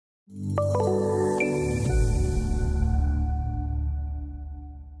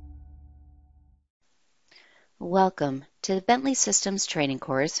Welcome to the Bentley Systems training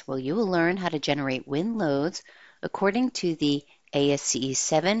course where you will learn how to generate wind loads according to the ASCE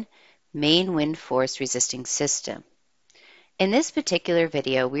 7 main wind force resisting system. In this particular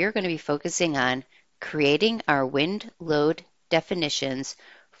video, we are going to be focusing on creating our wind load definitions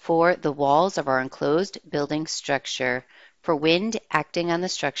for the walls of our enclosed building structure for wind acting on the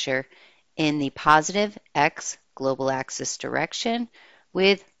structure in the positive X global axis direction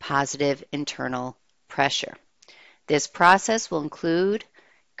with positive internal pressure. This process will include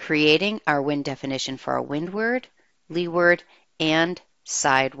creating our wind definition for our windward, leeward, and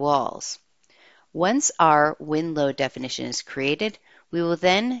side walls. Once our wind load definition is created, we will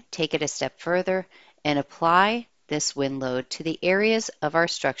then take it a step further and apply this wind load to the areas of our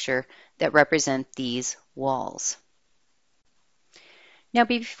structure that represent these walls. Now,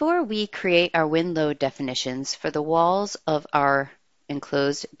 before we create our wind load definitions for the walls of our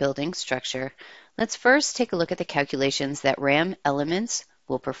enclosed building structure, let's first take a look at the calculations that RAM elements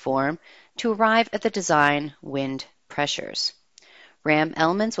will perform to arrive at the design wind pressures. RAM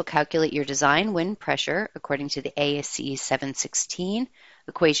elements will calculate your design wind pressure according to the ASCE 716,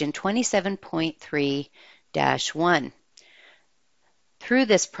 equation 27.3-1. Through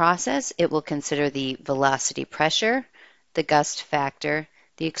this process, it will consider the velocity pressure, the gust factor,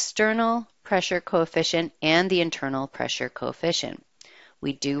 the external pressure coefficient, and the internal pressure coefficient.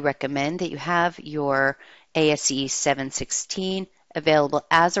 We do recommend that you have your ASCE 716 available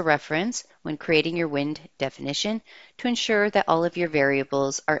as a reference when creating your wind definition to ensure that all of your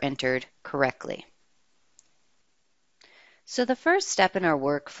variables are entered correctly. So the first step in our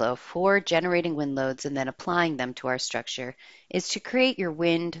workflow for generating wind loads and then applying them to our structure is to create your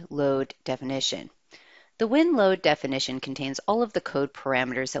wind load definition. The wind load definition contains all of the code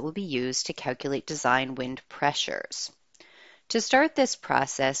parameters that will be used to calculate design wind pressures. To start this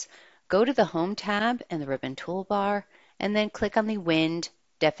process, go to the Home tab in the ribbon toolbar and then click on the Wind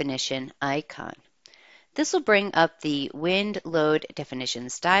Definition icon. This will bring up the Wind Load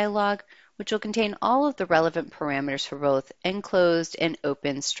Definitions dialog, which will contain all of the relevant parameters for both enclosed and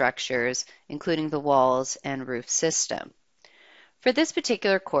open structures, including the walls and roof system. For this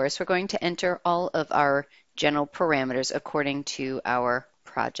particular course, we're going to enter all of our general parameters according to our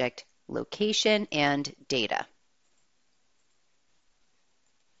project location and data.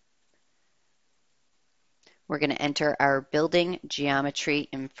 We're going to enter our building geometry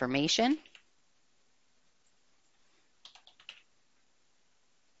information.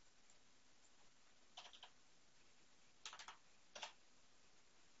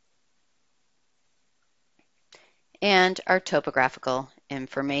 And our topographical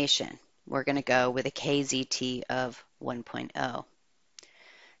information. We're going to go with a KZT of 1.0.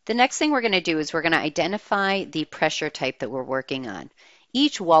 The next thing we're going to do is we're going to identify the pressure type that we're working on.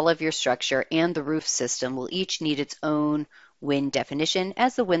 Each wall of your structure and the roof system will each need its own wind definition,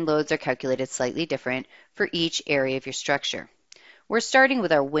 as the wind loads are calculated slightly different for each area of your structure. We're starting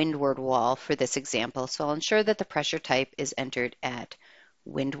with our windward wall for this example, so I'll ensure that the pressure type is entered at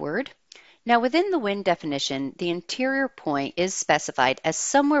windward. Now, within the wind definition, the interior point is specified as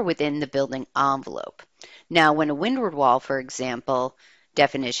somewhere within the building envelope. Now, when a windward wall, for example,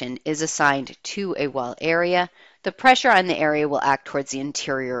 definition is assigned to a wall area, the pressure on the area will act towards the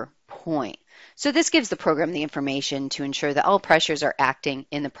interior point. So this gives the program the information to ensure that all pressures are acting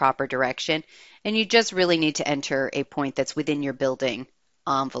in the proper direction, and you just really need to enter a point that's within your building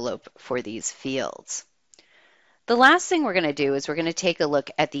envelope for these fields. The last thing we're going to do is we're going to take a look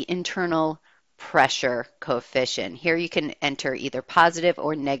at the internal pressure coefficient. Here you can enter either positive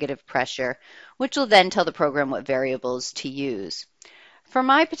or negative pressure, which will then tell the program what variables to use. For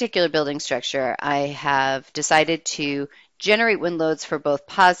my particular building structure, I have decided to generate wind loads for both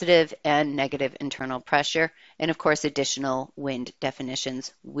positive and negative internal pressure, and of course additional wind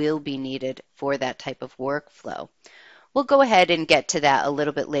definitions will be needed for that type of workflow. We'll go ahead and get to that a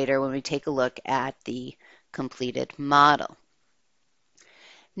little bit later when we take a look at the completed model.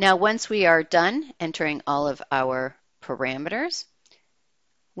 Now, once we are done entering all of our parameters,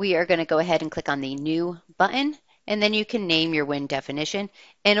 we are going to go ahead and click on the New button, and then you can name your wind definition,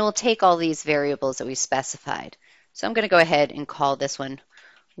 and it will take all these variables that we specified. So I'm going to go ahead and call this one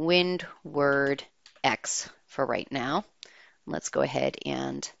Windward X for right now. Let's go ahead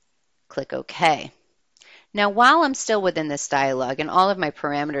and click OK. Now, while I'm still within this dialog and all of my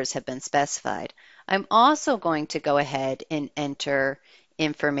parameters have been specified, I'm also going to go ahead and enter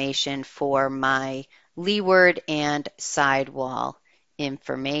information for my leeward and sidewall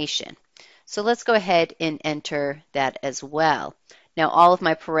information. So let's go ahead and enter that as well. Now all of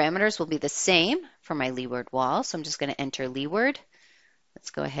my parameters will be the same for my leeward wall, so I'm just going to enter leeward.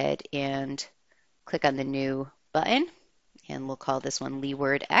 Let's go ahead and click on the new button, and we'll call this one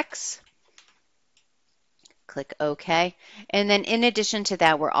leeward X. Click OK. And then in addition to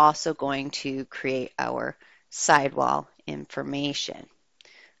that, we're also going to create our sidewall information.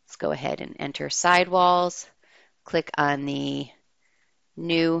 Let's go ahead and enter sidewalls. Click on the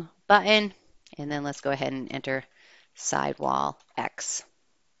new button, and then let's go ahead and enter sidewall X.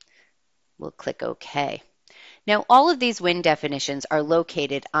 We'll click OK. Now all of these wind definitions are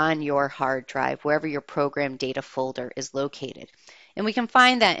located on your hard drive, wherever your program data folder is located. And we can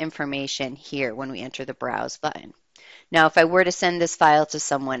find that information here when we enter the Browse button. Now if I were to send this file to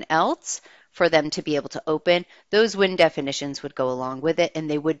someone else for them to be able to open, those wind definitions would go along with it, and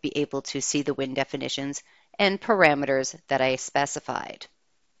they would be able to see the wind definitions and parameters that I specified.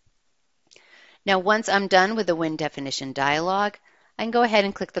 Now once I'm done with the wind definition dialog, I can go ahead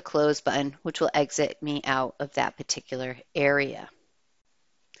and click the Close button, which will exit me out of that particular area.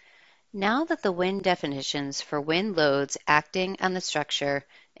 Now that the wind definitions for wind loads acting on the structure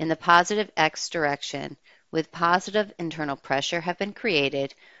in the positive X direction with positive internal pressure have been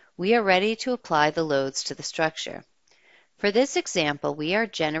created, we are ready to apply the loads to the structure. For this example, we are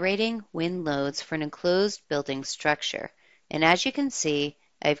generating wind loads for an enclosed building structure. And as you can see,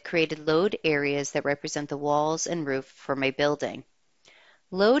 I've created load areas that represent the walls and roof for my building.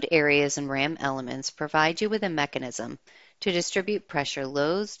 Load areas and RAM elements provide you with a mechanism to distribute pressure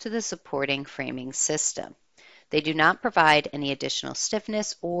loads to the supporting framing system. They do not provide any additional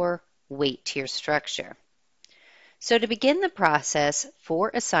stiffness or weight to your structure. So to begin the process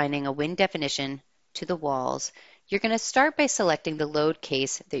for assigning a wind definition to the walls, you're going to start by selecting the load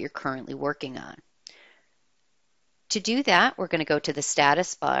case that you're currently working on. To do that, we're going to go to the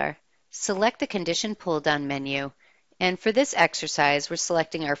status bar, select the condition pull-down menu, and for this exercise, we're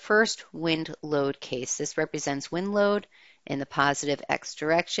selecting our first wind load case. This represents wind load in the positive X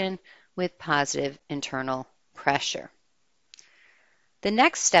direction with positive internal pressure. The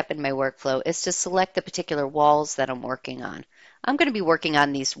next step in my workflow is to select the particular walls that I'm working on. I'm going to be working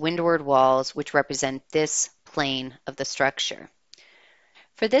on these windward walls, which represent this plane of the structure.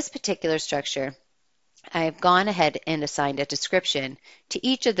 For this particular structure, I have gone ahead and assigned a description to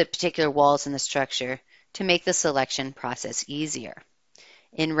each of the particular walls in the structure to make the selection process easier.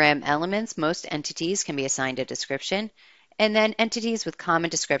 In RAM elements, most entities can be assigned a description, and then entities with common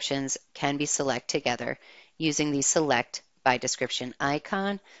descriptions can be selected together using the Select by Description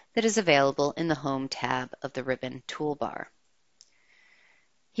icon that is available in the Home tab of the ribbon toolbar.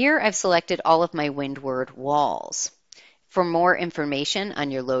 Here I've selected all of my windward walls. For more information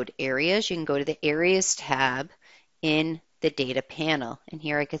on your load areas, you can go to the Areas tab in the Data panel, and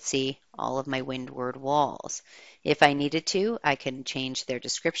here I could see all of my windward walls. If I needed to, I can change their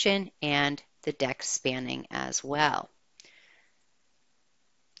description and the deck spanning as well.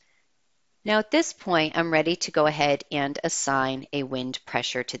 Now at this point, I'm ready to go ahead and assign a wind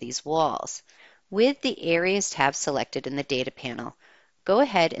pressure to these walls. With the Areas tab selected in the Data panel, go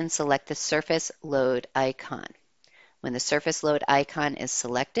ahead and select the Surface Load icon. When the Surface Load icon is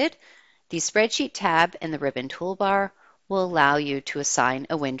selected, the Spreadsheet tab in the ribbon toolbar will allow you to assign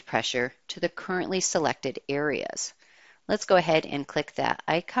a wind pressure to the currently selected areas. Let's go ahead and click that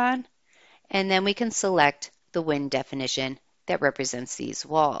icon, and then we can select the wind definition that represents these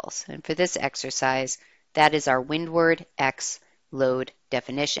walls. And for this exercise, that is our windward X load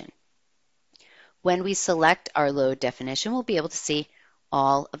definition. When we select our load definition, we'll be able to see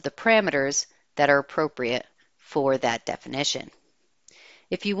all of the parameters that are appropriate for that definition.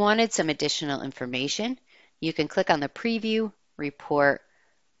 If you wanted some additional information, you can click on the Preview Report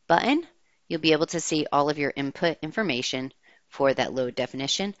button. You'll be able to see all of your input information for that load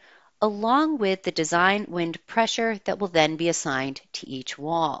definition, along with the design wind pressure that will then be assigned to each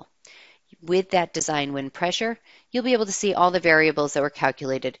wall. With that design wind pressure, you'll be able to see all the variables that were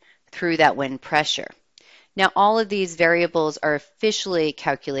calculated through that wind pressure. Now, all of these variables are officially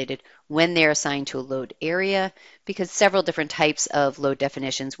calculated when they're assigned to a load area, because several different types of load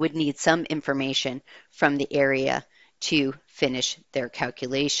definitions would need some information from the area to finish their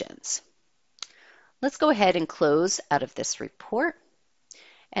calculations. Let's go ahead and close out of this report,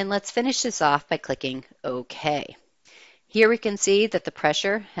 and let's finish this off by clicking OK. Here we can see that the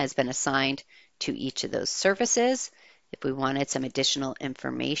pressure has been assigned to each of those surfaces. If we wanted some additional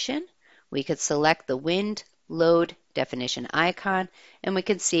information, we could select the wind load definition icon, and we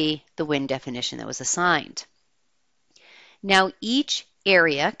could see the wind definition that was assigned. Now each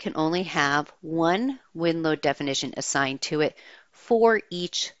area can only have one wind load definition assigned to it for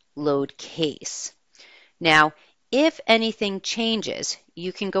each load case. Now If anything changes,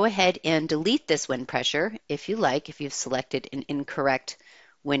 you can go ahead and delete this wind pressure if you like, if you've selected an incorrect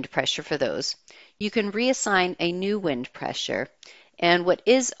wind pressure for those. You can reassign a new wind pressure. And what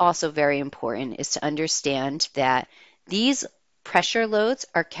is also very important is to understand that these pressure loads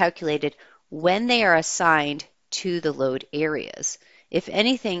are calculated when they are assigned to the load areas. If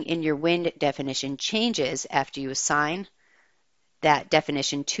anything in your wind definition changes after you assign that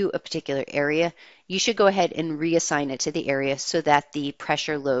definition to a particular area, you should go ahead and reassign it to the area so that the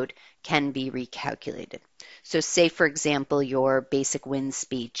pressure load can be recalculated. So say, for example, your basic wind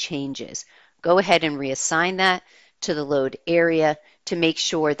speed changes. Go ahead and reassign that to the load area to make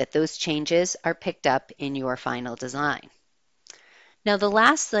sure that those changes are picked up in your final design. Now, the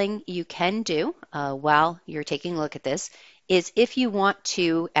last thing you can do while you're taking a look at this is if you want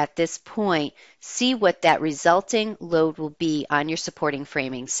to, at this point, see what that resulting load will be on your supporting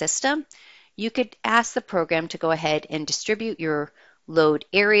framing system, you could ask the program to go ahead and distribute your load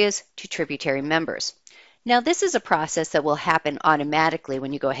areas to tributary members. Now, this is a process that will happen automatically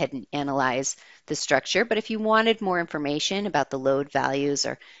when you go ahead and analyze the structure, but if you wanted more information about the load values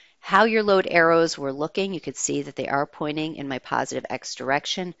or how your load arrows were looking, you could see that they are pointing in my positive X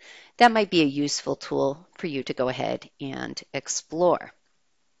direction. That might be a useful tool for you to go ahead and explore.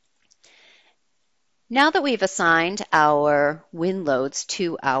 Now that we've assigned our wind loads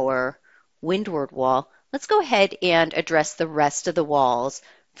to our windward wall, let's go ahead and address the rest of the walls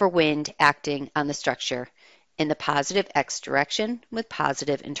for wind acting on the structure in the positive X direction with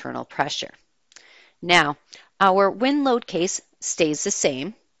positive internal pressure. Now, our wind load case stays the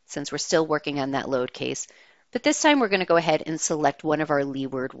same, since we're still working on that load case. But this time we're going to go ahead and select one of our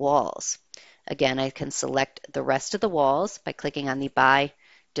leeward walls. Again, I can select the rest of the walls by clicking on the by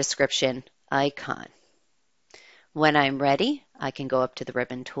description icon. When I'm ready, I can go up to the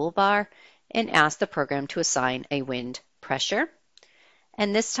ribbon toolbar and ask the program to assign a wind pressure.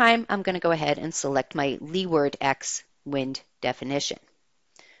 And this time I'm going to go ahead and select my leeward X wind definition.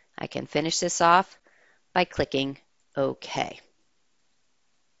 I can finish this off by clicking OK.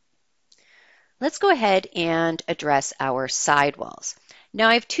 Let's go ahead and address our sidewalls. Now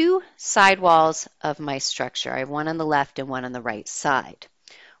I have two sidewalls of my structure. I have one on the left and one on the right side.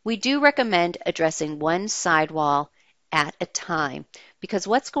 We do recommend addressing one sidewall at a time because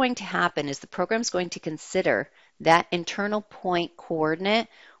what's going to happen is the program is going to consider that internal point coordinate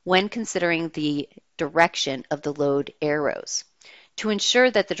when considering the direction of the load arrows. To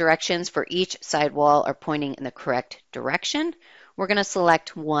ensure that the directions for each sidewall are pointing in the correct direction, we're going to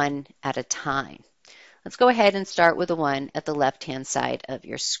select one at a time. Let's go ahead and start with the one at the left-hand side of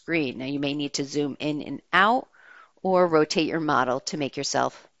your screen. Now you may need to zoom in and out or rotate your model to make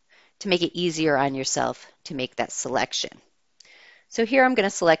it easier on yourself to make that selection. So here I'm going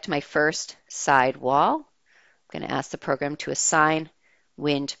to select my first side wall. I'm going to ask the program to assign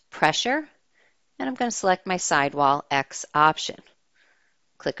wind pressure, and I'm going to select my sidewall X option.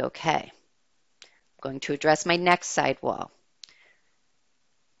 Click OK. I'm going to address my next sidewall.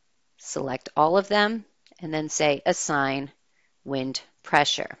 Select all of them and then say assign wind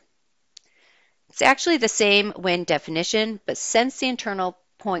pressure. It's actually the same wind definition, but since the internal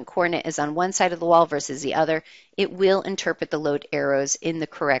point coordinate is on one side of the wall versus the other, it will interpret the load arrows in the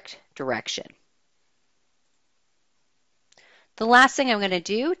correct direction. The last thing I'm going to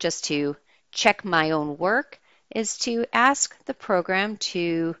do, just to check my own work, is to ask the program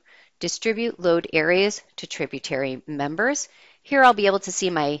to distribute load areas to tributary members. Here I'll be able to see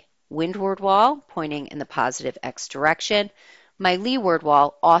my windward wall pointing in the positive X direction, my leeward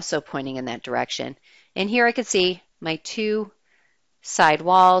wall also pointing in that direction, and here I can see my two side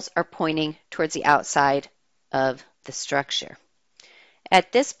walls are pointing towards the outside of the structure.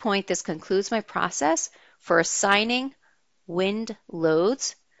 At this point, this concludes my process for assigning wind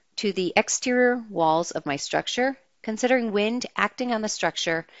loads to the exterior walls of my structure, considering wind acting on the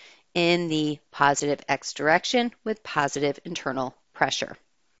structure in the positive X direction with positive internal pressure.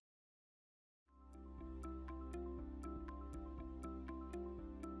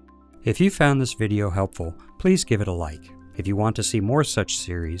 If you found this video helpful, please give it a like. If you want to see more such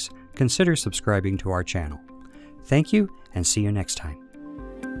series, consider subscribing to our channel. Thank you, and see you next time.